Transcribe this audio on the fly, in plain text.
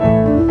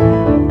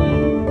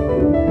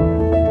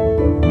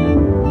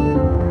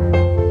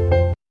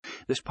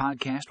This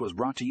podcast was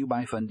brought to you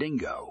by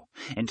Fundingo.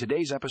 In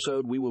today's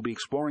episode, we will be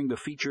exploring the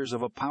features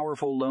of a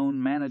powerful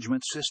loan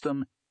management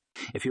system.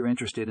 If you're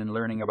interested in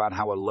learning about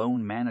how a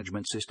loan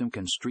management system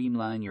can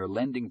streamline your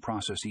lending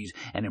processes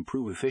and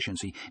improve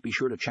efficiency, be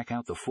sure to check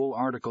out the full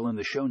article in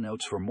the show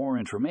notes for more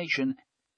information.